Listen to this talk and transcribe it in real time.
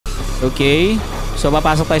Okay. So,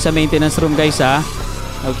 papasok tayo sa maintenance room, guys, ha?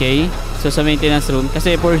 Okay. So, sa maintenance room.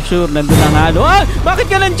 Kasi, for sure, nandun ang halo. Ah! Bakit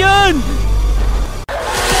ka nandyan?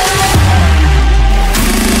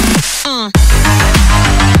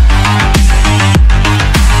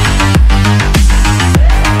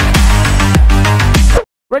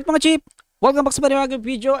 Right, mga chip! Welcome back sa panibagong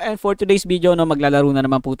video. And for today's video, no, maglalaro na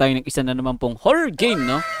naman po tayo ng isa na naman pong horror game,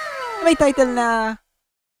 no? May title na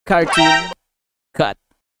Cartoon Cat.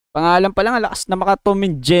 Pangalan pa lang, lakas na maka Tom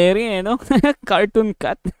and Jerry, no? Cartoon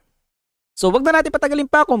Cat. So, wag na natin patagalin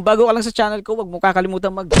pa. Kung bago ka lang sa channel ko, wag mo kakalimutan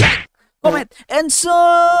mag-like, comment, and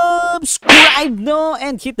subscribe, no?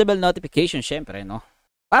 And hit the bell notification, syempre, no?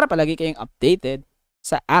 Para palagi kayong updated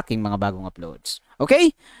sa aking mga bagong uploads.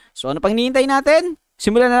 Okay? So, ano pang hinihintay natin?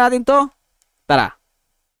 Simulan na natin to. Tara.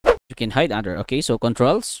 You can hide under. Okay, so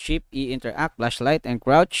controls, shift, E, interact, flashlight, and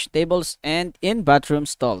crouch, tables, and in bathroom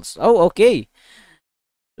stalls. Oh, okay.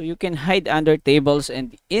 So, you can hide under tables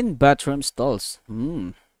and in bathroom stalls.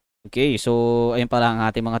 Okay, so, ayun pala ang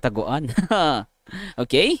ating mga taguan.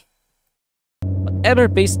 Okay. Whatever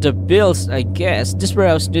pays the bills, I guess, this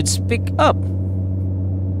warehouse needs pick up.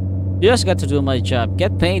 Just got to do my job,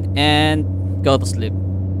 get paid, and go to sleep.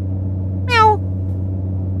 Meow.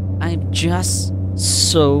 I'm just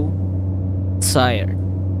so tired.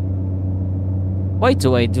 Why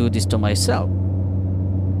do I do this to myself?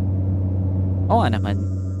 Oo naman.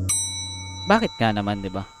 Bakit nga naman,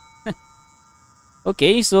 diba?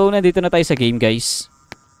 Okay, so nandito na tayo sa game, guys.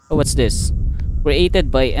 Oh, what's this?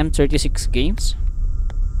 Created by M36 Games.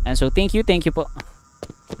 And so, thank you po.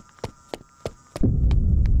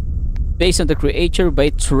 Based on the creator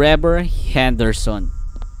by Trevor Henderson.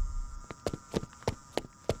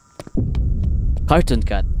 Cartoon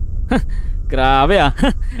Cat. Grabe, ah.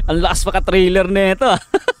 Ang lakas maka-trailer nito, ah.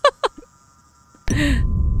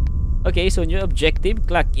 Okay, so new objective,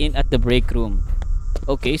 clock in at the break room.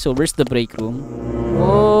 Okay, so where's the break room?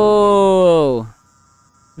 Oh,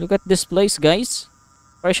 look at this place, guys.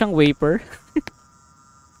 Para siyang wafer.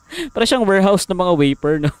 Para siyang warehouse ng mga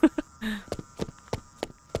wafer, no?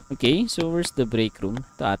 Okay, so where's the break room?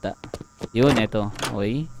 Ito ata. Yun, ito.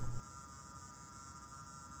 Okay.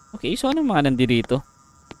 Okay, so anong mga nandito?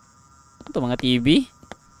 Ito, mga TV.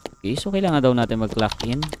 Okay, so kailangan daw natin mag-clock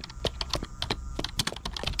in.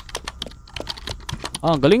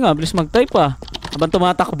 Oh, galing nga. Bilis mag-type, ah. Habang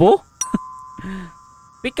tumatakbo.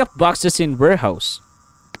 Pick up boxes in warehouse.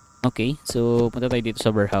 Okay, so punta tayo dito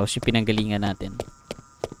sa warehouse. Yung pinanggalingan natin.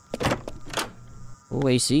 Oh,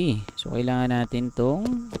 I see. So, kailangan natin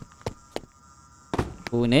tong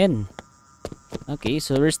kunin. Okay,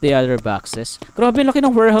 so where's the other boxes? Grabe, laki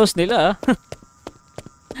ng warehouse nila, ah.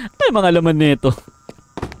 Ay, mga laman nito.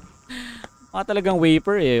 Mga talagang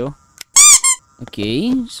wafer, eh, oh.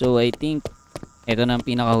 Okay, so I think ito na ang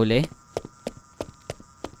pinakahuli.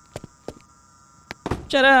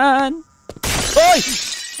 Charan! Oy!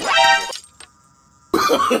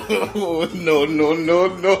 Oh, no.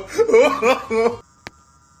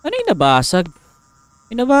 Ano yung nabasag?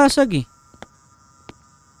 May nabasag, eh.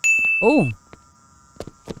 Oh.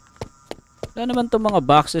 Wala naman itong mga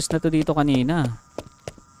boxes na to dito kanina.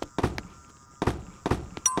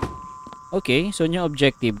 Okay, so new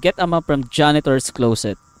objective. Get a map from janitor's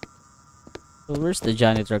closet. So where's the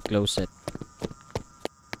janitor closet?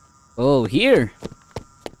 Oh, here.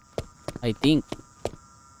 I think.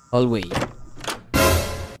 Hallway.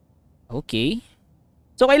 Okay.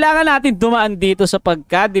 So kailangan natin dumaan dito sa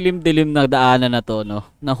pagkadilim-dilim na daanan na to, no?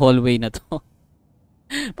 Na hallway na to.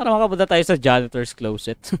 Para makapunta tayo sa janitor's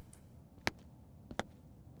closet.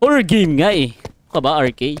 Horror game nga, eh. Ka ba,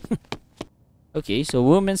 RK? Okay, so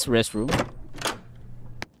women's restroom.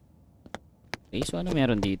 Okay, so ano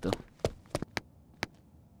meron dito?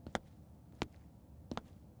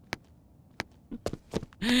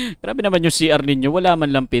 Grabe naman yung CR ninyo. Wala man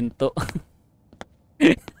lang pinto.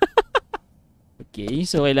 Okay,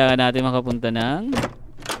 so kailangan natin makapunta ng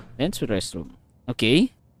men's restroom.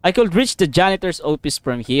 Okay. I could reach the janitor's office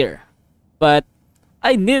from here. But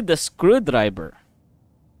I need a screwdriver.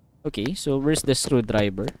 Okay, so where's the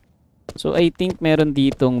screwdriver? So I think meron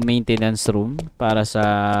ditong maintenance room para sa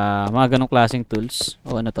mga ganong klaseng tools.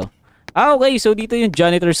 O ano to? Ah, okay. So dito yung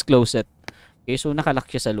janitor's closet. Okay, so nakalock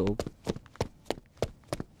siya sa loob.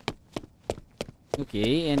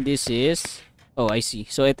 Okay, and this is... Oh, I see.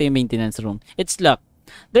 So ito yung maintenance room. It's locked.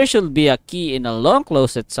 There should be a key in a long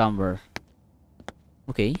closet somewhere.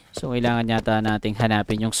 Okay, so kailangan yata nating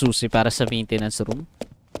hanapin yung susi para sa maintenance room.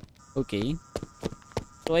 Okay.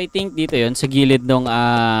 So I think dito yon sa gilid ng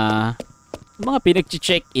mga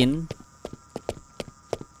pinag-check-in.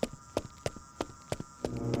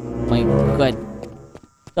 My God.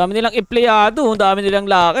 Dami nilang empleyado. Dami nilang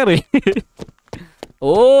locker eh.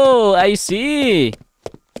 Oh, I see.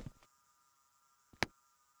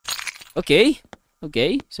 Okay.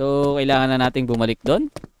 Okay. So, kailangan na nating bumalik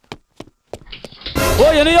doon. Oh,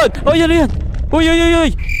 yan na yan! Oh, yan na yan! Uy, uy, uy,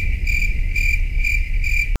 uy!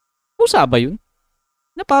 Pusa ba yun?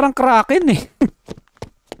 Na parang kraken eh.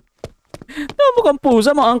 Mukhang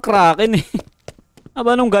pusa, mukhang kraken eh.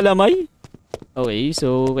 Aba nung galamay. Okay,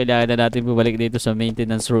 so kailangan na natin bumalik dito sa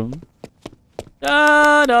maintenance room.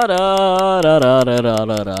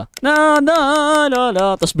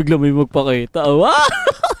 Tapos bigla may magpakita.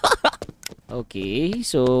 Okay,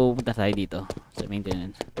 so punta tayo dito sa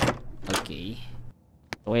maintenance. Okay.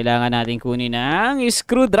 So kailangan natin kunin ng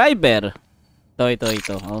screwdriver. Ito.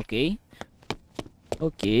 Okay.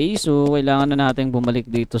 Okay, so kailangan na natin bumalik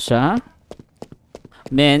dito sa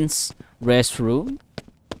men's restroom.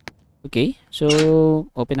 Okay, so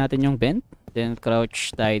open natin yung vent. Then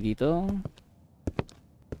crouch tayo dito.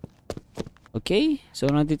 Okay, so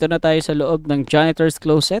nandito na tayo sa loob ng janitor's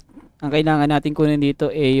closet. Ang kailangan natin kunin dito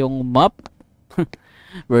ay yung mop.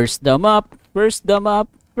 Where's the mop? Where's the mop?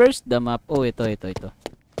 Where's the mop? Oh, ito.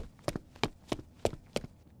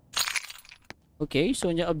 Okay, so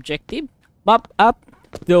yung objective, mop up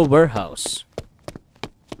the warehouse.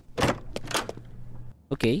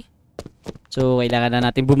 Okay. So, kailangan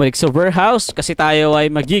na natin bumalik sa warehouse kasi tayo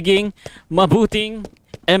ay magiging mabuting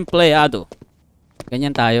empleyado.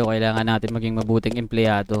 Ganyan tayo, kailangan natin maging mabuting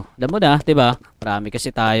empleyado. Alam mo na, 'di ba? Marami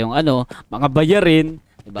kasi tayong mga bayarin,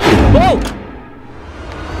 'di ba? Oh!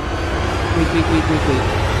 Wait.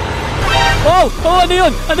 Oh, ano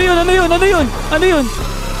 'yun? Ano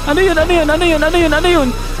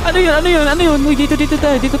 'yun? Uy, dito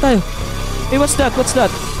tayo. Hey, what's that?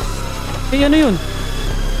 Hey, ano 'yun?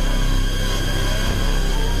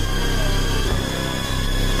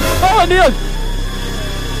 Oh, ano 'yun?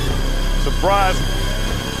 Surprise!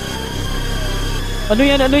 Ano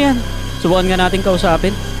yan? Subukan nga natin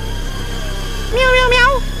kausapin. Meow, meow,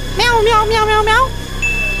 meow. Meow, meow, meow, meow, meow.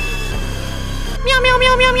 Meow, meow,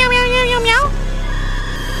 meow, meow, meow, meow, meow, meow, meow.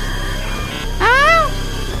 Ah!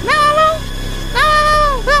 Meow, meow.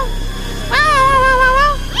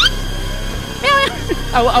 Meow,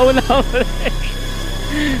 meow. Aw na.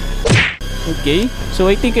 Okay. So,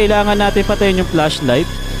 I think kailangan natin patayin yung flashlight.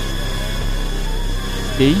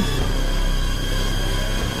 Okay.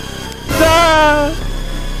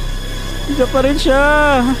 Isa pa rin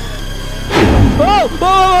siya. Oh!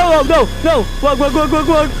 No!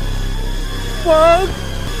 Wag!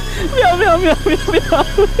 Meow!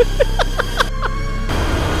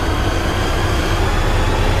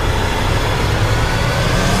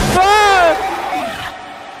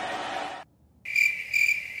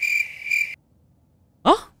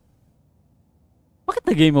 Huh? Bakit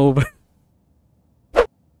na game over?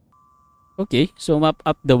 Okay, so map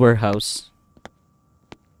up the warehouse.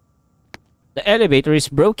 The elevator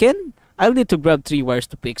is broken. I'll need to grab 3 wires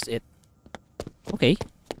to fix it. Okay.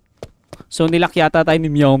 So nilak yata tayo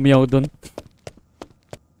ni Meow Meow dun.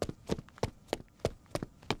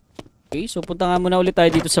 Okay, so punta nga muna ulit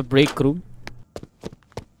tayo dito sa break room.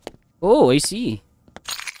 Oh, I see.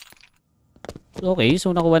 Okay,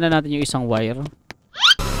 so nakuha na natin yung isang wire.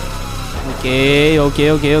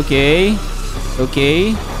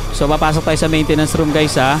 Okay. So papasok tayo sa maintenance room,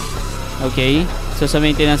 guys, ha. Okay. So sa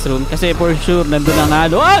maintenance room kasi for sure nandun ang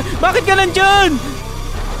halo. Ah! Bakit ka nandyan?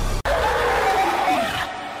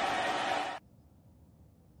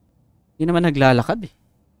 Hindi naman naglalakad eh.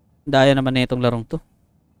 Daya naman na itong larong to.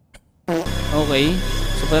 Okay.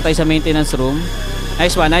 So punta tayo sa maintenance room.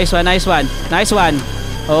 Nice one.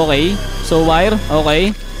 Okay. So wire.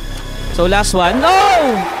 Okay. So last one. No!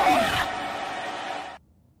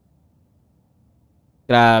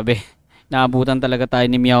 Grabe. Naabutan talaga tayo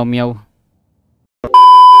ni Meow Meow.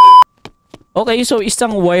 Okay, so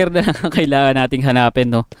isang wire na lang ang kailangan nating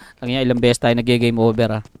hanapin, no? Kanya ilang beses tayo nag-game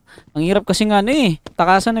over, ha? Ang hirap kasi nga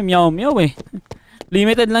takasan ng Meow Meow eh.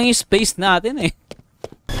 Limited lang yung space natin eh.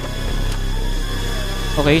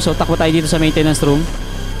 Okay, so takbo tayo dito sa maintenance room.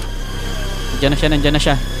 Nandiyan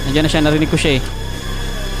na siya, narinig ko siya eh.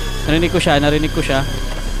 Narinig ko siya.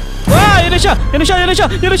 Ah! Yan na siya!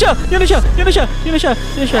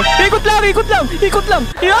 Ikot lang!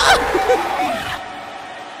 Yeah!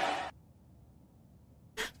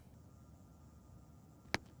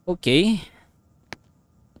 Okay.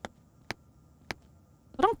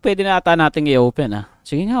 Parang pwede na ata natin i-open, ah.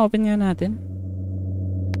 Sige nga, open nga natin.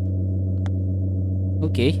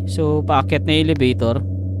 Okay, so paakyat na elevator.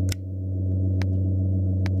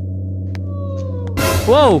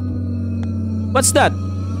 Wow! What's that?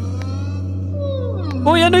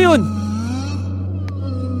 Uy, ano yun?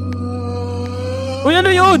 Uy,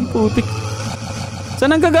 ano yun? Putik.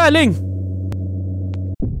 Saan ang gagaling?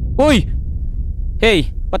 Uy!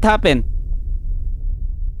 Hey, what happened?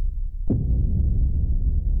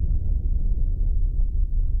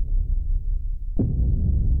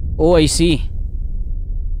 Oh, I see.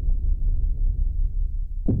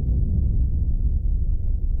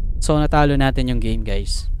 So, natalo natin yung game,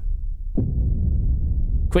 guys.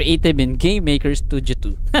 Creative in Game Maker Studio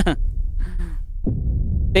 2.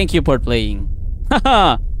 Thank you for playing.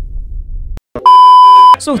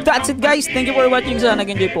 So, that's it, guys. Thank you for watching. Sana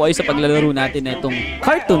nag-enjoy po kayo sa paglalaro natin na itong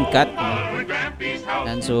Cartoon Cat.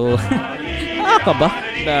 And so, nakakaba.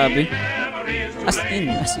 Grabe. As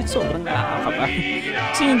in, sobrang nakakaba.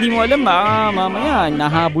 Kasi hindi mo alam, mamaya,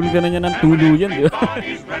 nahabol ka na niya ng tuluyan, di ba?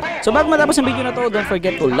 So, bago matapos ang video na to, don't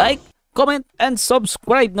forget to like, comment, and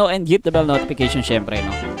subscribe, no? And hit the bell notification, syempre,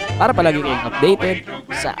 no? Para palagi kayong updated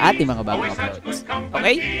sa ating mga bagong uploads.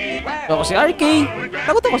 Okay? So, ako si RK.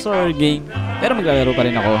 Takot ako sa horror game. Pero maglalaro pa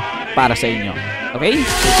rin ako para sa inyo. Okay?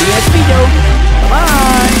 So, see you next video. Bye-bye!